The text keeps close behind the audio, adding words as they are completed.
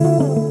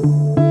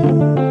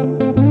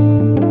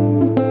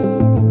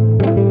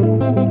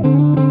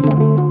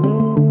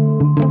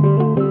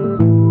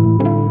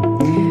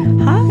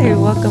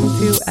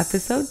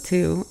episode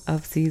 2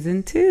 of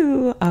season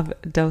 2 of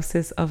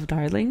Doses of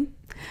Darling.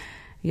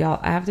 Y'all,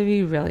 I have to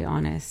be really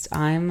honest.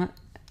 I'm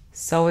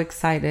so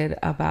excited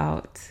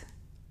about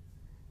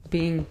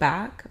being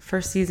back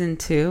for season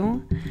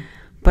 2,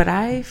 but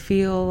I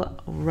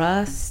feel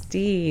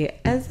rusty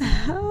as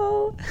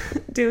hell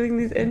doing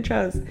these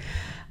intros.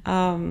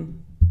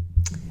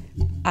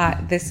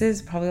 This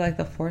is probably like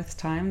the 4th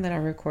time that I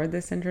record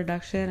this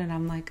introduction, and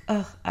I'm like,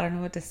 I don't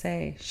know what to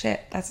say.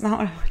 Shit, that's not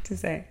what I want to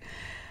say.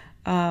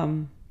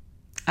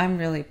 I'm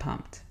really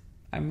pumped.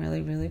 I'm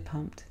really, really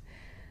pumped.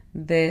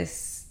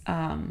 This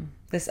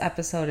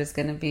episode is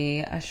going to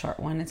be a short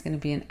one. It's going to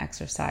be an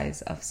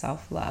exercise of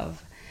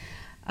self-love.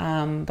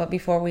 But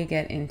before we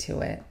get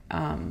into it,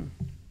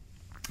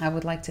 I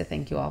would like to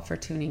thank you all for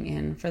tuning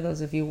in. For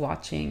those of you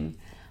watching,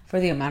 for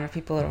the amount of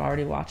people that have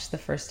already watched the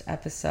first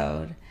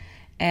episode.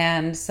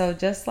 And so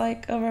just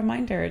like a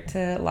reminder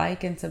to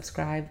like and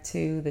subscribe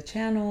to the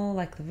channel,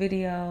 like the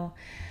video.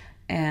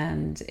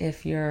 And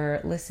if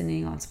you're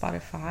listening on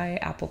Spotify,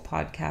 Apple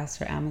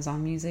Podcasts, or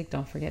Amazon Music,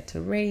 don't forget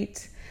to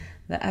rate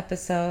the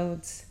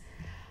episodes.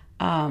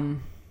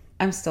 I'm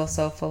still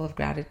so full of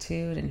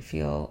gratitude and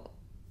feel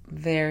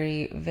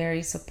very,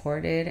 very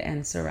supported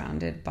and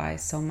surrounded by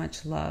so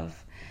much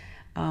love.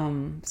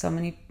 So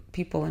many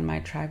people in my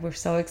tribe were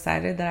so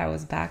excited that I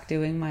was back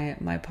doing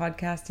my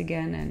podcast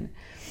again, and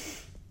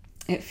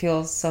it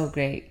feels so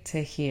great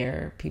to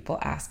hear people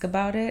ask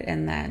about it.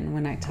 And then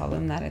when I tell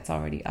them that it's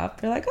already up,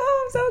 they're like,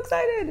 oh, I'm so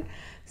excited.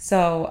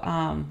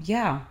 So,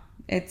 yeah,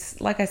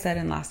 it's like I said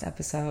in last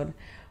episode,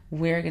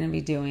 we're going to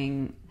be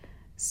doing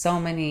so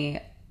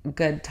many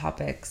good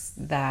topics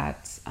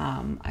that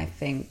I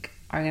think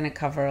are going to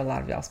cover a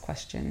lot of y'all's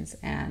questions.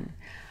 And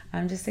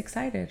I'm just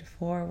excited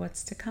for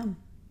what's to come.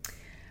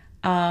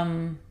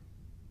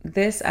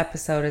 This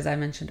episode, as I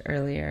mentioned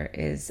earlier,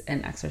 is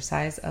an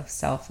exercise of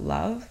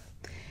self-love.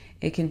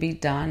 It can be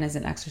done as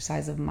an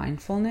exercise of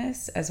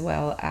mindfulness as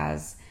well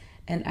as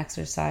an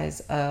exercise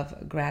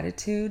of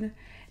gratitude.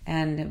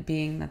 And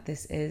being that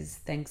this is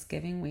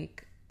Thanksgiving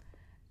week,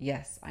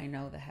 yes, I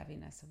know the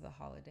heaviness of the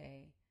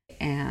holiday.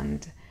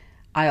 And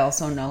I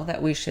also know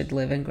that we should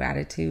live in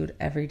gratitude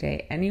every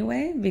day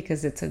anyway,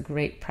 because it's a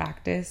great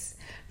practice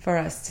for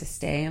us to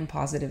stay in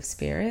positive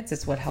spirits.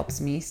 It's what helps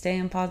me stay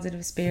in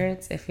positive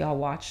spirits. If y'all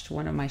watched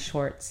one of my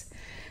shorts,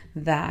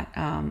 that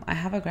I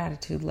have a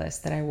gratitude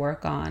list that I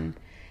work on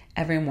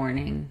every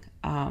morning,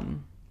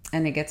 and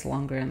it gets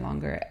longer and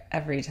longer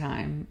every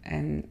time,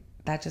 and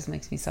that just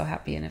makes me so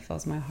happy and it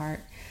fills my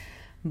heart.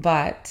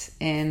 But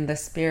in the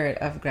spirit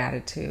of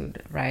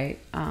gratitude, right,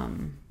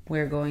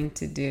 we're going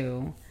to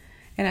do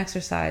an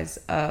exercise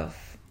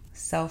of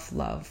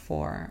self-love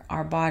for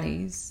our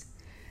bodies,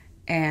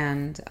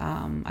 and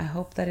I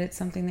hope that it's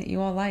something that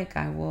you all like.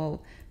 I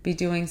will be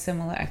doing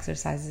similar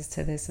exercises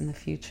to this in the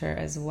future,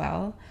 as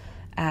well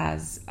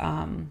as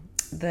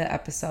the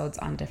episodes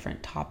on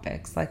different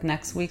topics. Like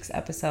next week's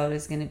episode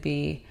is going to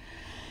be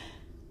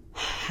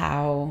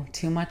how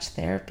too much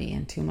therapy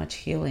and too much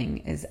healing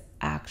is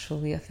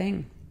actually a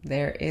thing.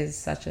 There is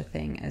such a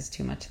thing as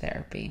too much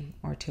therapy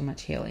or too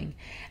much healing.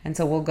 And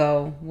so we'll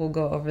go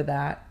over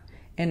that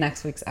in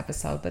next week's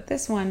episode. But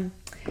this one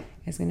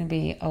is going to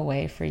be a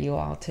way for you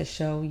all to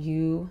show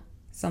you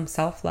some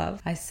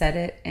self-love. I said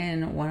it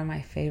in one of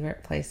my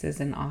favorite places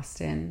in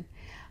Austin.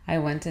 I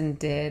went and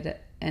did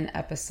an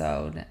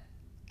episode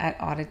at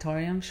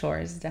Auditorium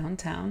Shores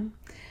downtown.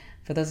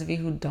 For those of you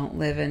who don't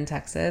live in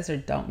Texas or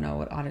don't know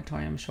what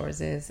Auditorium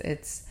Shores is,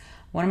 it's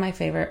one of my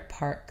favorite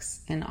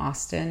parks in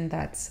Austin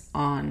that's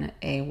on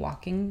a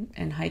walking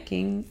and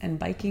hiking and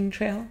biking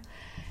trail.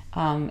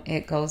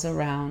 It goes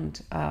around,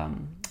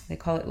 they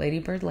call it Lady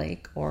Bird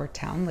Lake or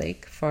Town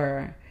Lake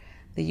for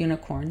the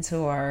unicorns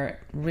who are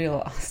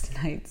real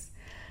Austinites.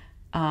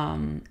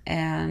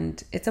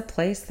 And it's a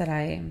place that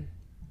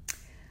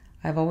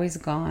I've always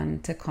gone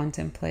to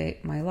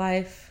contemplate my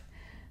life,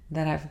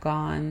 that I've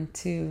gone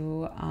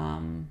to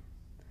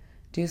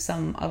do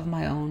some of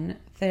my own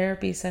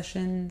therapy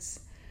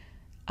sessions.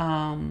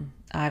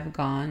 I've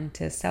gone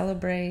to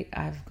celebrate.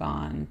 I've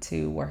gone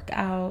to work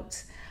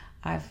out.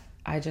 I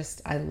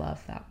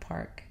love that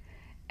park.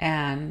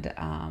 And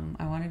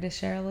I wanted to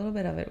share a little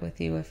bit of it with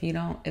you. If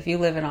you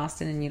live in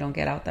Austin and you don't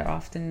get out there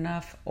often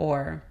enough,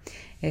 or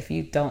if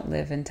you don't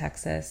live in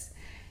Texas,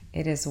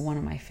 it is one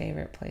of my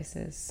favorite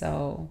places.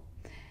 So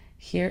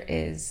here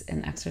is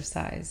an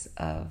exercise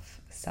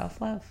of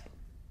self-love.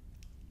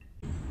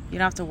 You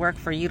don't have to work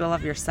for you to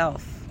love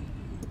yourself.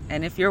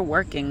 And if you're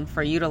working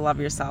for you to love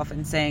yourself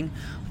and saying,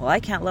 well, I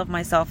can't love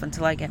myself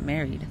until I get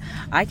married.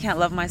 I can't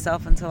love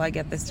myself until I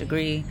get this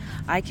degree.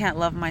 I can't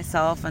love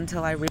myself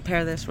until I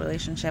repair this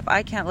relationship.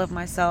 I can't love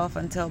myself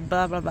until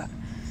blah, blah, blah.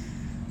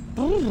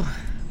 Ooh,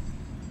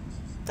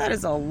 that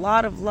is a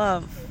lot of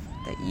love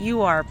that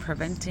you are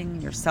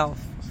preventing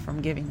yourself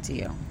from giving to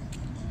you.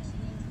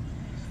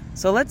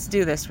 So let's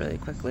do this really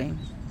quickly.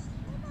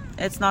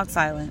 It's not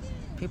silent.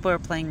 People are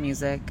playing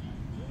music.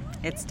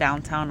 It's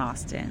downtown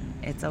Austin.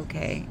 It's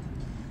okay.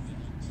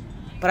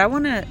 But I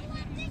want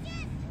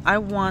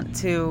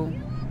to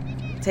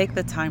take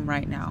the time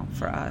right now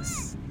for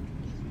us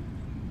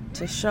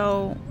to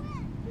show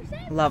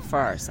love for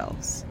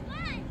ourselves.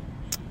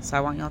 So I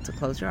want y'all to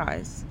close your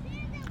eyes.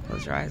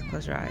 Close your eyes,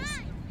 close your eyes.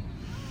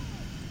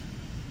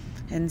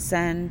 And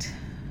send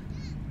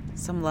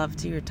some love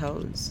to your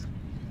toes.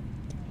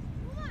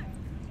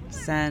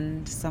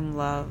 Send some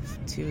love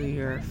to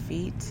your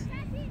feet.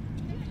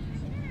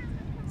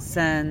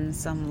 Send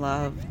some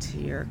love to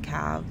your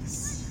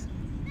calves.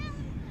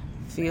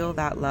 Feel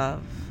that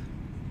love.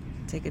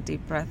 Take a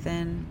deep breath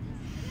in.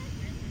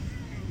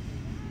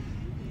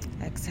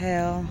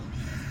 Exhale.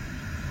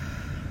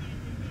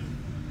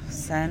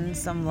 Send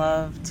some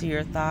love to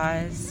your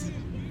thighs.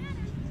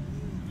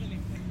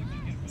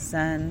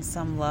 Send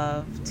some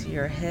love to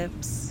your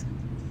hips.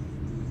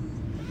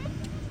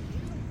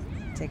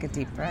 Take a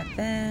deep breath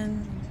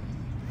in.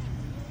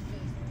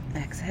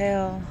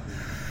 Exhale.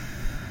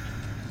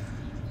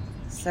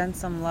 Send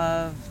some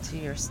love to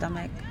your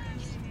stomach.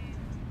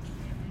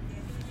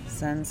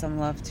 Send some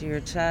love to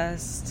your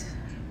chest.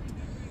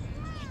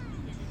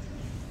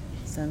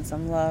 Send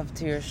some love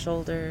to your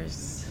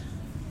shoulders.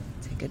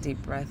 Take a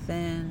deep breath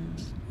in.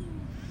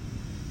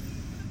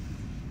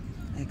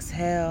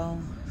 Exhale.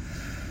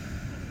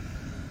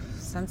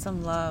 Send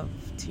some love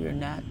to your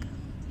neck.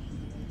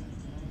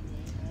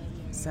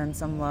 Send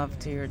some love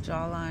to your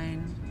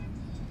jawline.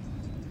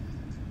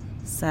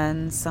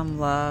 Send some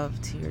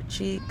love to your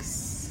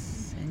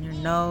cheeks and your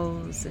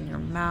nose and your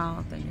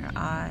mouth and your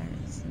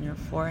eyes and your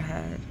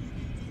forehead.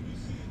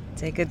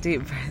 Take a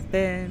deep breath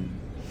in.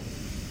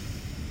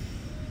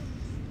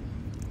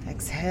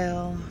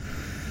 Exhale.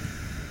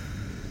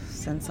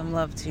 Send some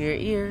love to your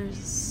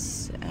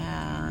ears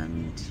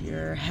and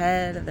your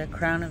head, the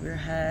crown of your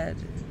head.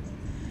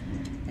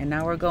 And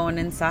now we're going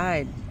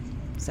inside.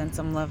 Send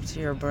some love to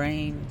your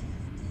brain.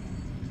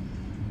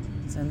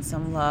 Send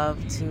some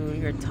love to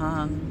your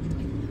tongue.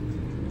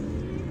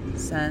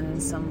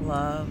 Send some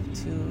love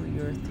to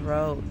your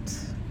throat.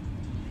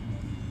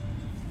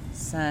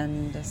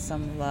 Send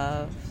some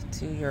love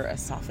to your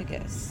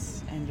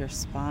esophagus and your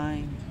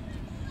spine.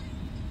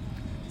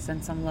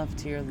 Send some love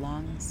to your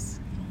lungs.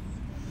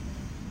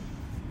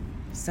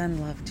 Send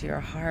love to your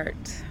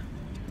heart.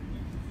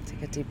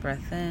 Take a deep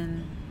breath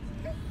in.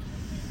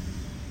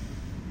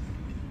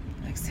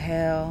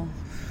 Exhale.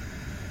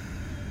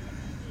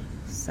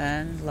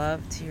 Send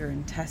love to your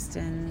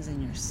intestines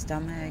and your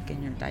stomach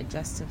and your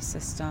digestive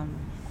system.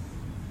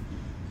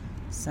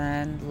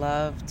 Send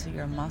love to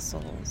your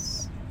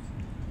muscles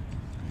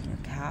and your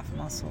calf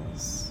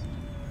muscles.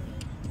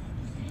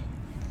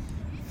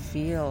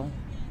 Feel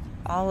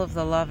all of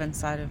the love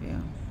inside of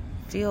you.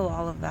 Feel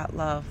all of that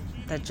love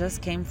that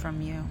just came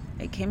from you.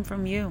 It came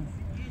from you.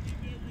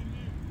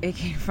 It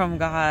came from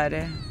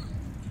God.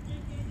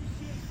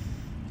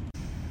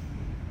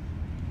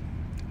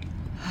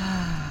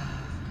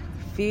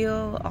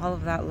 Feel all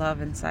of that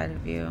love inside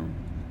of you.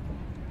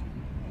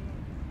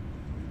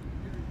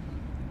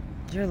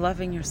 You're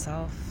loving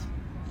yourself.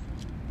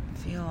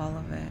 Feel all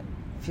of it.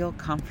 Feel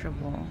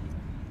comfortable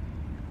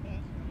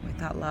with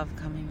that love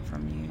coming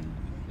from you.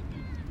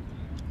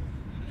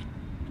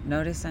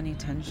 Notice any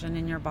tension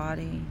in your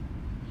body.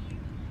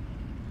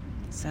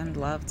 Send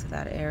love to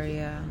that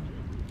area.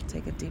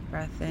 Take a deep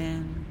breath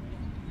in.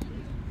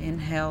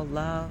 Inhale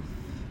love.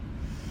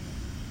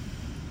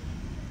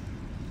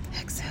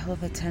 Exhale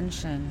the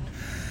tension.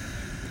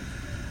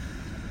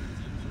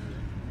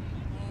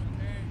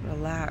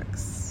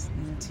 Relax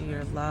into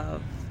your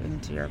love,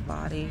 into your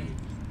body.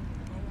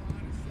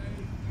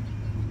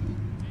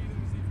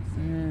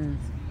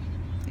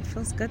 It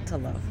feels good to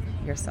love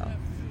yourself.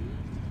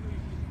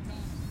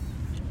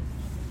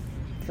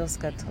 It feels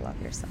good to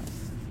love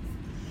yourself.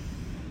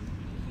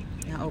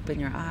 Now open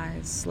your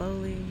eyes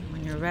slowly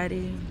when you're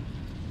ready.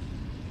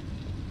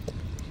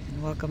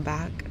 And welcome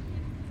back.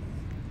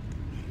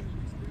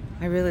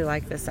 I really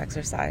like this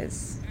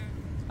exercise.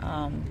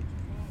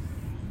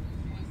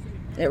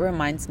 It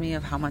reminds me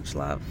of how much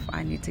love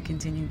I need to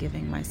continue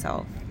giving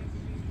myself.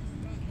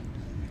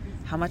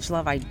 How much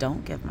love I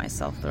don't give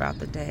myself throughout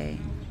the day.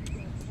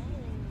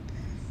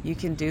 You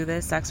can do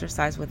this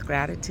exercise with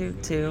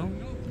gratitude too.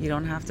 You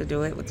don't have to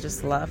do it with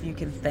just love. You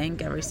can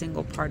thank every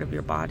single part of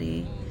your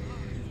body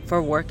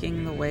for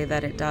working the way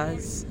that it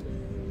does.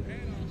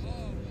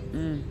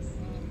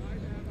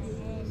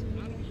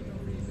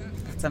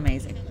 That's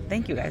amazing.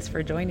 Thank you guys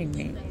for joining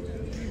me.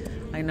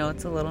 I know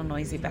it's a little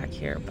noisy back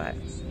here, but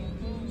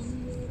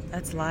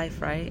that's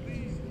life, right?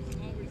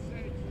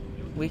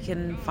 We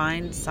can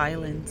find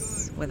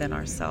silence within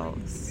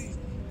ourselves,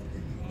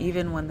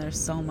 even when there's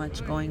so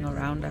much going on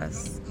around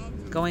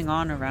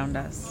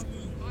us.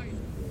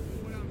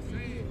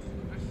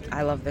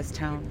 I love this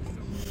town.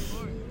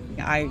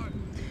 I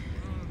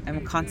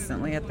am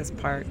constantly at this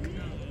park,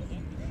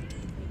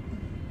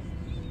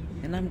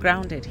 and I'm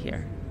grounded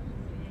here.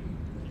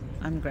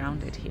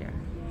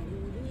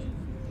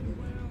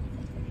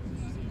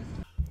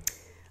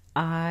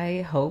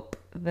 I hope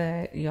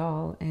that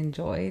y'all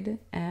enjoyed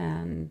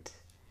and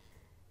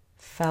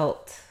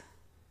felt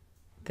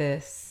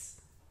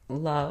this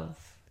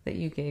love that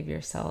you gave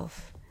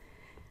yourself.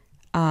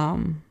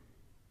 It's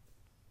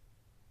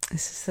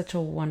just such a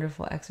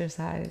wonderful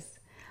exercise.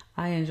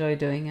 I enjoy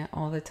doing it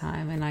all the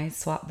time, and I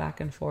swap back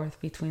and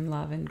forth between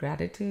love and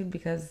gratitude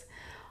because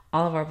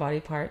all of our body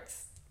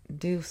parts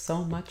do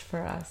so much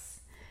for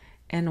us,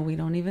 and we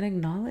don't even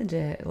acknowledge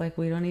it. Like,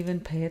 we don't even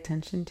pay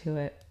attention to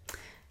it.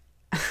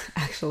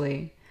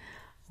 Actually,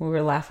 we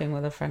were laughing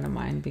with a friend of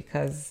mine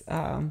because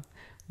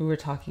we were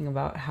talking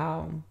about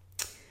how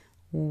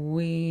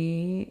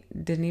we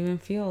didn't even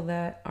feel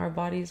that our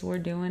bodies were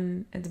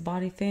doing its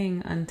body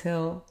thing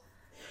until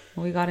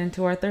we got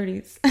into our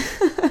 30s.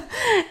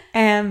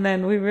 And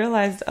then we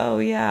realized, oh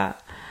yeah,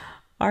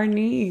 our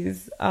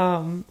knees,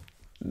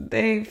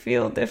 they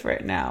feel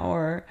different now,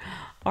 or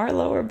our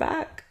lower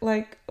back,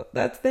 like,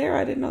 that's there.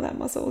 I didn't know that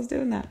muscle was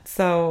doing that.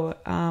 So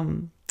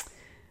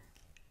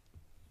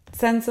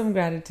send some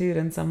gratitude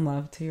and some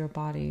love to your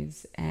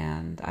bodies.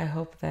 And I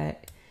hope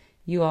that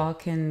you all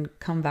can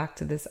come back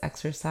to this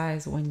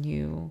exercise when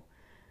you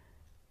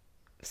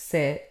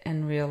sit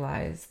and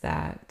realize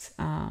that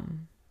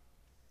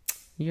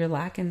you're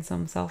lacking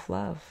some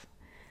self-love.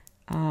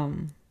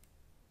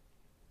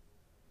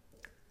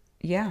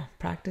 Yeah,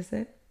 practice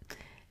it.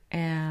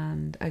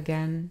 And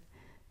again,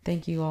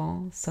 thank you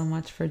all so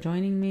much for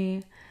joining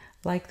me.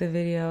 Like the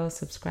video,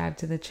 subscribe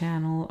to the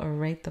channel, or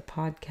rate the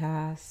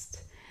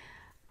podcast.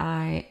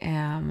 I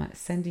am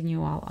sending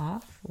you all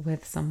off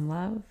with some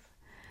love,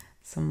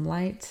 some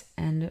light,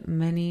 and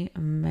many,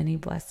 many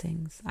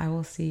blessings. I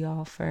will see you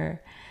all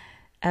for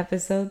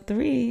episode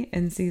 3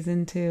 in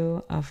season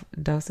 2 of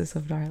Doses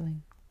of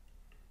Darling.